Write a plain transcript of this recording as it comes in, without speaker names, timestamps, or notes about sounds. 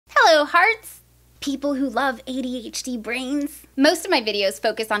Hello, hearts! People who love ADHD brains. Most of my videos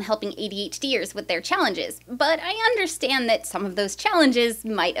focus on helping ADHDers with their challenges, but I understand that some of those challenges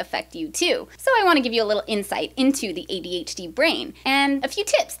might affect you too. So I want to give you a little insight into the ADHD brain, and a few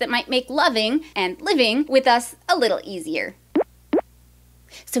tips that might make loving and living with us a little easier.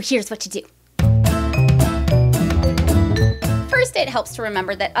 So here's what to do. First, it helps to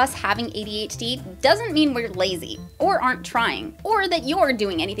remember that us having ADHD doesn't mean we're lazy, or aren't trying, or that you're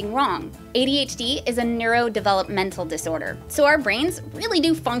doing anything wrong. ADHD is a neurodevelopmental disorder, so our brains really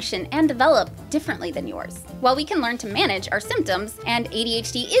do function and develop differently than yours. While we can learn to manage our symptoms, and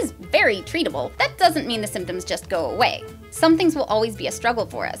ADHD is very treatable, that doesn't mean the symptoms just go away. Some things will always be a struggle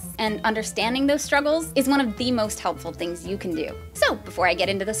for us, and understanding those struggles is one of the most helpful things you can do. So, before I get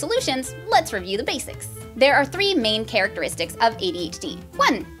into the solutions, let's review the basics. There are three main characteristics of ADHD.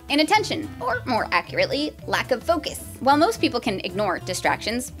 1. Inattention, or more accurately, lack of focus. While most people can ignore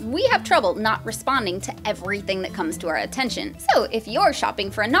distractions, we have trouble not responding to everything that comes to our attention. So if you're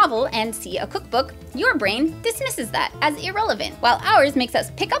shopping for a novel and see a cookbook, your brain dismisses that as irrelevant, while ours makes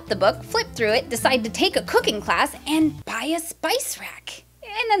us pick up the book, flip through it, decide to take a cooking class, and buy a spice rack,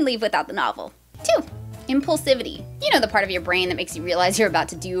 and then leave without the novel. 2. Impulsivity. You know, the part of your brain that makes you realize you're about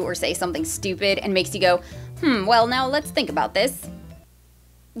to do or say something stupid and makes you go, well, now let's think about this.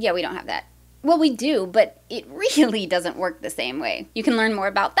 Yeah, we don't have that. Well, we do, but it really doesn't work the same way. You can learn more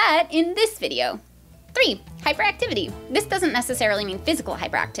about that in this video. 3. Hyperactivity. This doesn't necessarily mean physical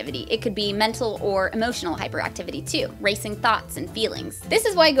hyperactivity. It could be mental or emotional hyperactivity too, racing thoughts and feelings. This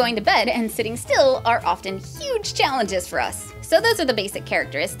is why going to bed and sitting still are often huge challenges for us. So those are the basic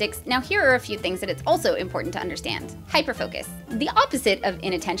characteristics. Now here are a few things that it's also important to understand. Hyperfocus. The opposite of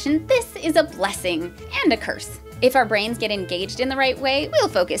inattention, this is a blessing and a curse. If our brains get engaged in the right way, we'll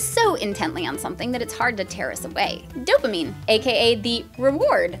focus so intently on something that it's hard to tear us away. Dopamine, aka the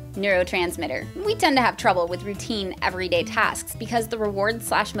reward neurotransmitter. We tend to have trouble with routine, everyday tasks because the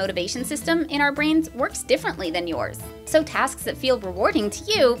reward/motivation system in our brains works differently than yours. So tasks that feel rewarding to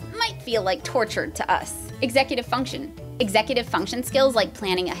you might feel like torture to us. Executive function. Executive function skills like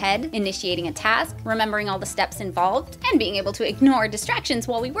planning ahead, initiating a task, remembering all the steps involved, and being able to ignore distractions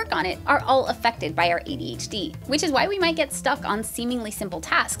while we work on it are all affected by our ADHD, which is why we might get stuck on seemingly simple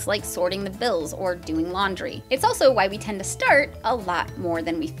tasks like sorting the bills or doing laundry. It's also why we tend to start a lot more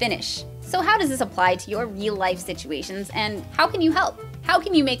than we finish. So how does this apply to your real-life situations, and how can you help? How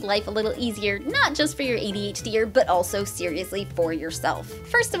can you make life a little easier, not just for your ADHDer, but also seriously for yourself?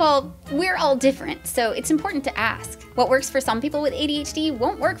 First of all, we're all different, so it's important to ask. What works for some people with ADHD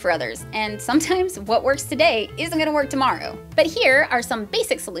won't work for others, and sometimes what works today isn't going to work tomorrow. But here are some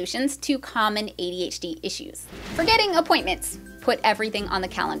basic solutions to common ADHD issues. Forgetting appointments. Put everything on the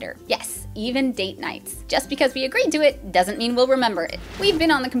calendar. Yes, even date nights. Just because we agreed to it doesn't mean we'll remember it. We've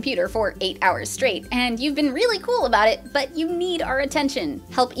been on the computer for 8 hours straight, and you've been really cool about it, but you need our attention.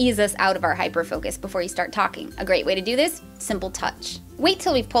 Help ease us out of our hyperfocus before you start talking. A great way to do this? Simple touch. Wait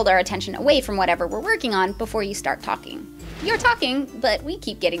till we've pulled our attention away from whatever we're working on before you start talking. You're talking, but we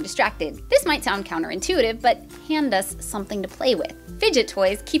keep getting distracted. This might sound counterintuitive, but hand us something to play with. Fidget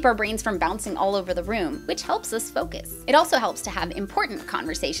toys keep our brains from bouncing all over the room, which helps us focus. It also helps to have important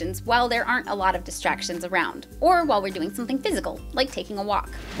conversations while there aren't a lot of distractions around, or while we're doing something physical, like taking a walk.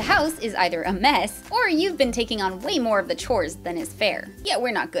 The house is either a mess, or you've been taking on way more of the chores than is fair. Yeah,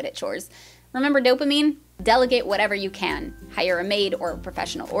 we're not good at chores. Remember dopamine? Delegate whatever you can. Hire a maid or a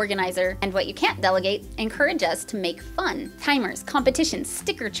professional organizer. And what you can't delegate, encourage us to make fun. Timers, competitions,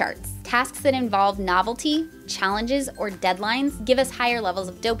 sticker charts. Tasks that involve novelty, challenges, or deadlines give us higher levels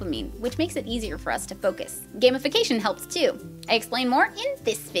of dopamine, which makes it easier for us to focus. Gamification helps too. I explain more in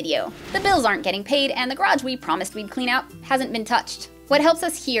this video. The bills aren't getting paid, and the garage we promised we'd clean out hasn't been touched. What helps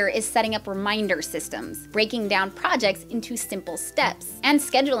us here is setting up reminder systems, breaking down projects into simple steps, and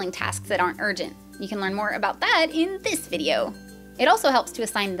scheduling tasks that aren't urgent. You can learn more about that in this video. It also helps to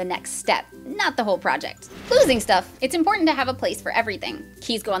assign the next step, not the whole project. Losing stuff. It's important to have a place for everything.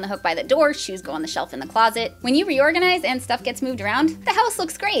 Keys go on the hook by the door, shoes go on the shelf in the closet. When you reorganize and stuff gets moved around, the house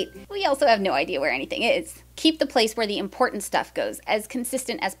looks great. We also have no idea where anything is. Keep the place where the important stuff goes as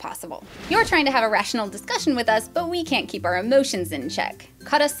consistent as possible. You're trying to have a rational discussion with us, but we can't keep our emotions in check.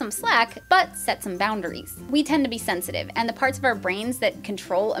 Cut us some slack, but set some boundaries. We tend to be sensitive, and the parts of our brains that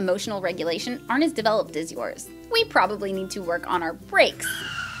control emotional regulation aren't as developed as yours. We probably need to work on our brakes.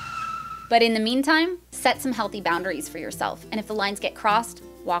 But in the meantime, set some healthy boundaries for yourself, and if the lines get crossed,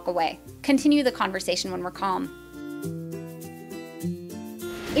 walk away. Continue the conversation when we're calm.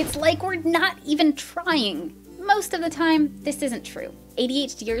 It's like we're not even trying. most of the time, this isn't true.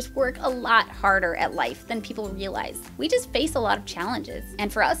 ADHDers work a lot harder at life than people realize. We just face a lot of challenges.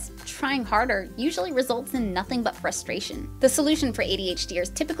 And for us, trying harder usually results in nothing but frustration. The solution for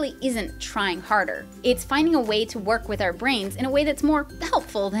ADHDers typically isn't trying harder. It's finding a way to work with our brains in a way that's more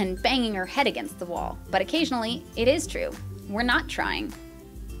helpful than banging our head against the wall. But occasionally, it is true. We're not trying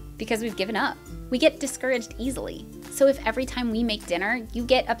because we've given up. We get discouraged easily. So if every time we make dinner, you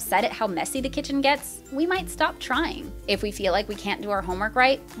get upset at how messy the kitchen gets, we might stop trying. If we feel like we can't do our homework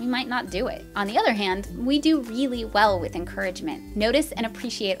right, we might not do it. On the other hand, we do really well with encouragement. Notice and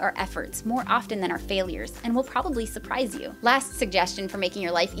appreciate our efforts more often than our failures, and we'll probably surprise you. Last suggestion for making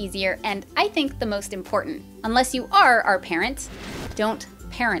your life easier, and I think the most important. Unless you are our parent, don't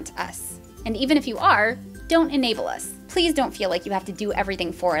parent us. And even if you are, don't enable us. Please don't feel like you have to do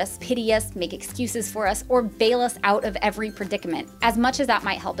everything for us, pity us, make excuses for us, or bail us out of every predicament. As much as that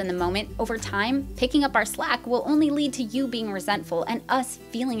might help in the moment, over time, picking up our slack will only lead to you being resentful and us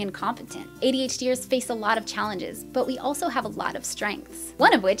feeling incompetent. ADHDers face a lot of challenges, but we also have a lot of strengths.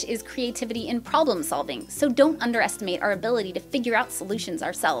 One of which is creativity and problem solving, so don't underestimate our ability to figure out solutions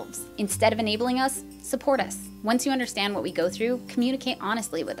ourselves. Instead of enabling us, support us. Once you understand what we go through, communicate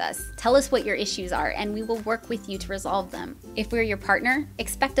honestly with us. Tell us what your issues are, and we will work with you to resolve them. If we're your partner,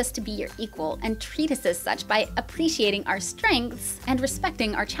 expect us to be your equal and treat us as such by appreciating our strengths and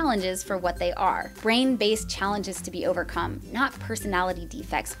respecting our challenges for what they are. Brain-based challenges to be overcome, not personality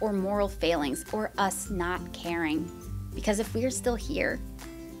defects or moral failings or us not caring. Because if we're still here,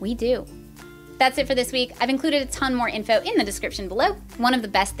 we do. That's it for this week. I've included a ton more info in the description below. One of the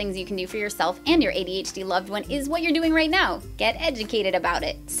best things you can do for yourself and your ADHD loved one is what you're doing right now. Get educated about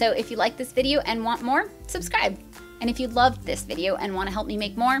it. So if you like this video and want more, subscribe. And if you loved this video and want to help me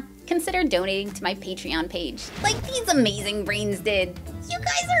make more, consider donating to my Patreon page, like these amazing brains did. You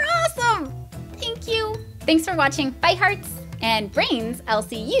guys are awesome! Thank you. Thanks for watching. Bye, hearts. And brains, I'll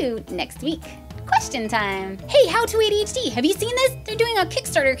see you next week. Question time. Hey, How to ADHD, have you seen this? They're doing a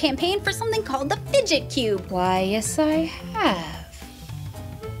Kickstarter campaign for something called the Fidget Cube. Why, yes I have.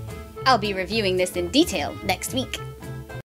 I'll be reviewing this in detail next week.